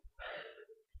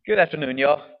Good afternoon,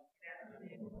 y'all.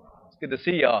 It's good to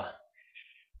see y'all.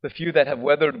 The few that have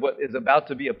weathered what is about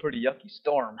to be a pretty yucky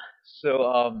storm.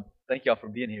 So, thank y'all for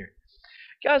being here.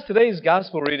 Guys, today's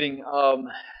gospel reading, I'm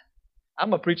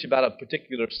going to preach about a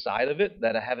particular side of it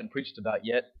that I haven't preached about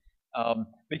yet.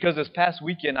 Because this past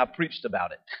weekend I preached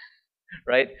about it,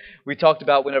 right? We talked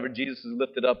about whenever Jesus is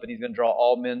lifted up and he's going to draw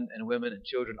all men and women and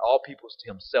children, all peoples to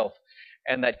himself.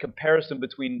 And that comparison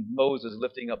between Moses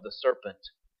lifting up the serpent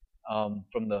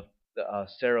from the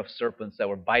seraph serpents that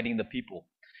were biting the people,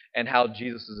 and how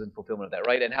Jesus is in fulfillment of that,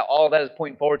 right? And how all that is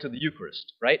pointing forward to the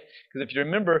Eucharist, right? Because if you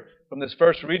remember from this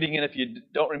first reading, and if you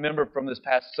don't remember from this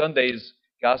past Sunday's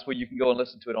gospel, you can go and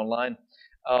listen to it online.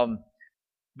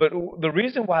 But the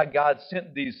reason why God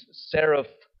sent these seraph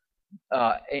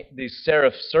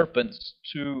serpents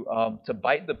to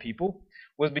bite the people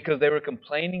was because they were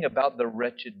complaining about the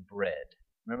wretched bread.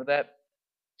 Remember that?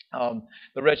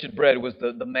 The wretched bread was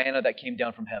the manna that came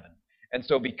down from heaven. And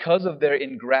so because of their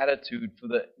ingratitude for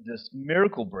this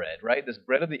miracle bread, right, this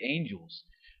bread of the angels,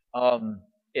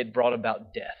 it brought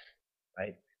about death,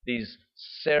 right? These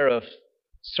seraph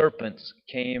serpents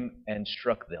came and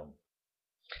struck them.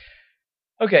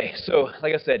 Okay, so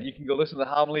like I said, you can go listen to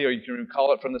the homily or you can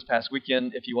recall it from this past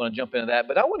weekend if you want to jump into that.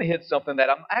 But I want to hit something that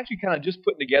I'm actually kind of just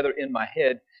putting together in my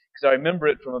head because I remember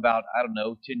it from about,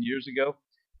 10 years ago.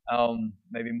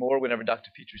 Maybe more whenever Dr.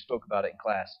 Petrie spoke about it in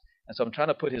class. And so I'm trying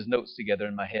to put his notes together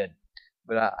in my head.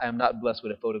 But I am not blessed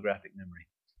with a photographic memory.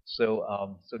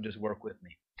 So just work with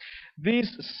me.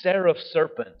 These seraph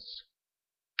serpents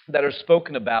that are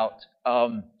spoken about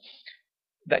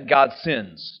that God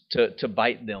sends to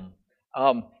bite them,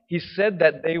 he said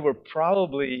that they were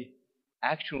probably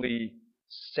actually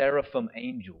seraphim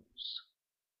angels,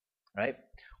 right?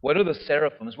 What are the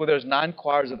seraphims? Well, there's 9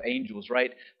 choirs of angels,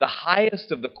 right? The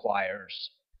highest of the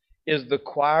choirs is the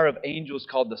choir of angels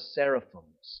called the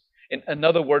seraphims. And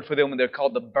another word for them, they're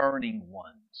called the burning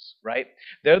ones, right?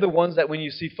 They're the ones that when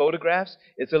you see photographs,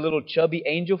 it's a little chubby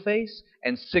angel face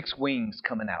and 6 wings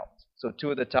coming out. So 2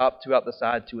 at the top, 2 out the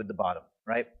side, 2 at the bottom,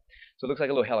 right? So it looks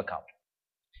like a little helicopter.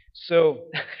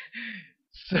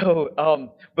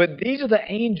 But these are the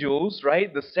angels,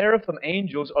 right? The seraphim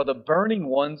angels are the burning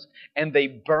ones, and they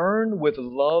burn with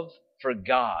love for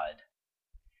God.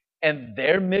 And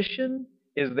their mission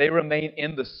is they remain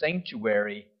in the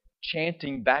sanctuary,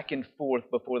 chanting back and forth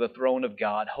before the throne of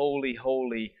God, holy,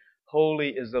 holy, holy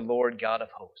is the Lord God of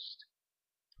hosts.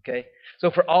 Okay?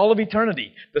 So for all of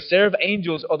eternity, the seraph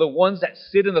angels are the ones that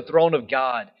sit in the throne of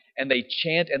God, and they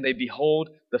chant and they behold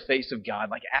the face of God.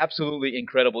 Like absolutely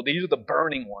incredible. These are the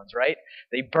burning ones, right?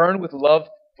 They burn with love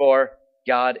for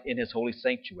God in His holy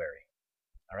sanctuary.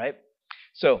 All right?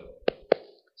 So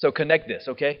connect this,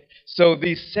 okay? So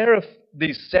these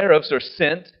seraphs are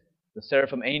sent, the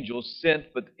seraphim angels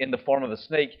sent, but in the form of a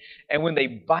snake. And when they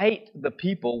bite the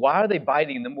people, why are they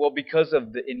biting them? Well, because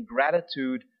of the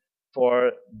ingratitude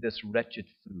for this wretched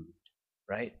food,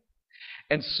 right?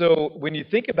 And so when you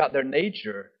think about their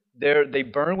nature, they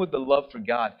burn with the love for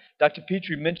God. Dr.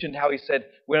 Petrie mentioned how he said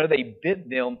when they bit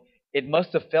them, it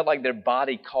must have felt like their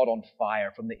body caught on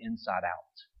fire from the inside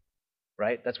out,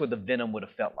 right? That's what the venom would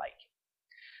have felt like.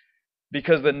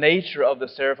 Because the nature of the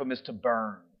seraphim is to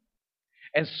burn.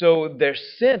 And so they're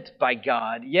sent by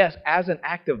God, yes, as an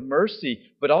act of mercy,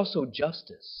 but also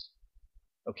justice.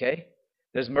 Okay?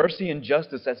 There's mercy and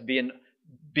justice that's being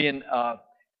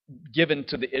given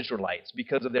to the Israelites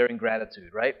because of their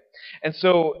ingratitude, right? And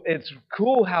so it's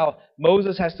cool how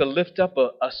Moses has to lift up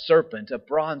a serpent, a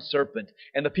bronze serpent,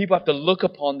 and the people have to look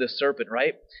upon this serpent,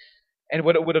 right? And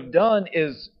what it would have done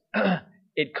is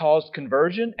it caused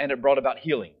conversion and it brought about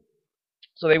healing.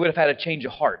 So they would have had a change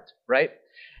of heart, right?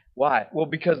 Why? Well,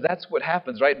 because that's what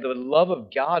happens, right? The love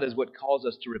of God is what calls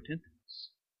us to repentance,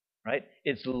 right?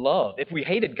 It's love. If we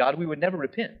hated God, we would never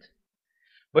repent.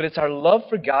 But it's our love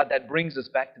for God that brings us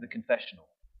back to the confessional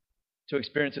to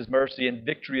experience His mercy, and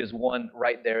victory is won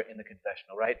right there in the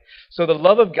confessional, right? So the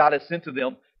love of God is sent to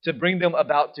them to bring them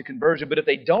about to conversion. But if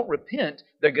they don't repent,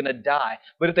 they're going to die.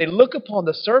 But if they look upon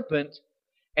the serpent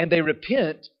and they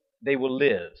repent, they will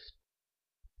live,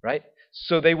 right?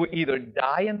 So they will either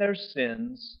die in their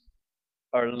sins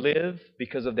or live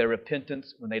because of their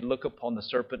repentance when they look upon the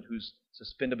serpent who's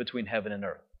suspended between heaven and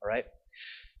earth, all right?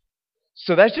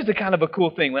 So that's just a kind of a cool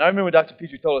thing. When I remember Dr.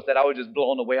 Petrie told us that, I was just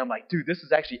blown away. I'm like, dude, this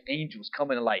is actually angels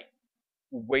coming and like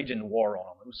waging war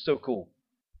on them. It was so cool.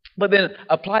 But then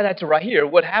apply that to right here.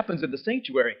 What happens in the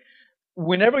sanctuary?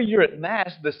 Whenever you're at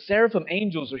Mass, the seraphim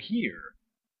angels are here,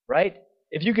 right?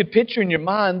 If you could picture in your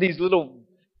mind these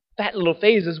fat little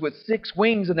phases with 6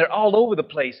 wings, and they're all over the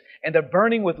place, and they're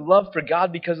burning with love for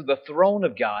God because of the throne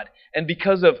of God, and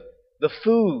because of the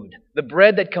food, the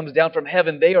bread that comes down from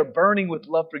heaven, they are burning with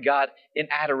love for God in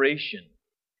adoration.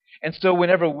 And so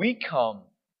whenever we come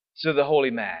to the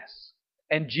Holy Mass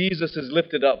and Jesus is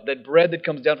lifted up, that bread that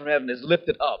comes down from heaven is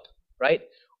lifted up, right?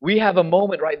 We have a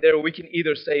moment right there where we can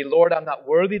either say, Lord, I'm not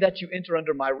worthy that you enter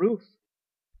under my roof,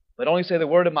 but only say the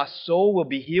word and my soul will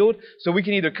be healed. So we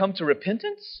can either come to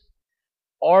repentance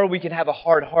or we can have a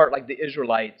hard heart like the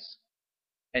Israelites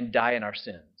and die in our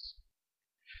sins.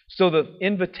 So the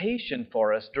invitation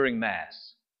for us during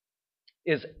Mass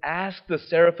is ask the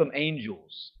seraphim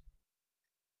angels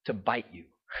to bite you,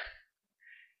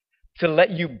 to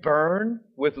let you burn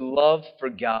with love for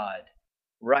God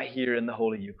right here in the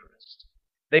Holy Eucharist.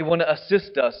 They want to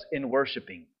assist us in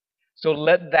worshiping. So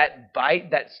let that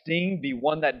bite, that sting, be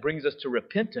one that brings us to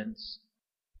repentance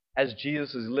as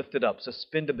Jesus is lifted up,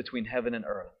 suspended between heaven and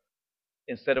earth,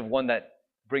 instead of one that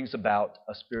brings about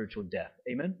a spiritual death.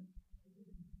 Amen?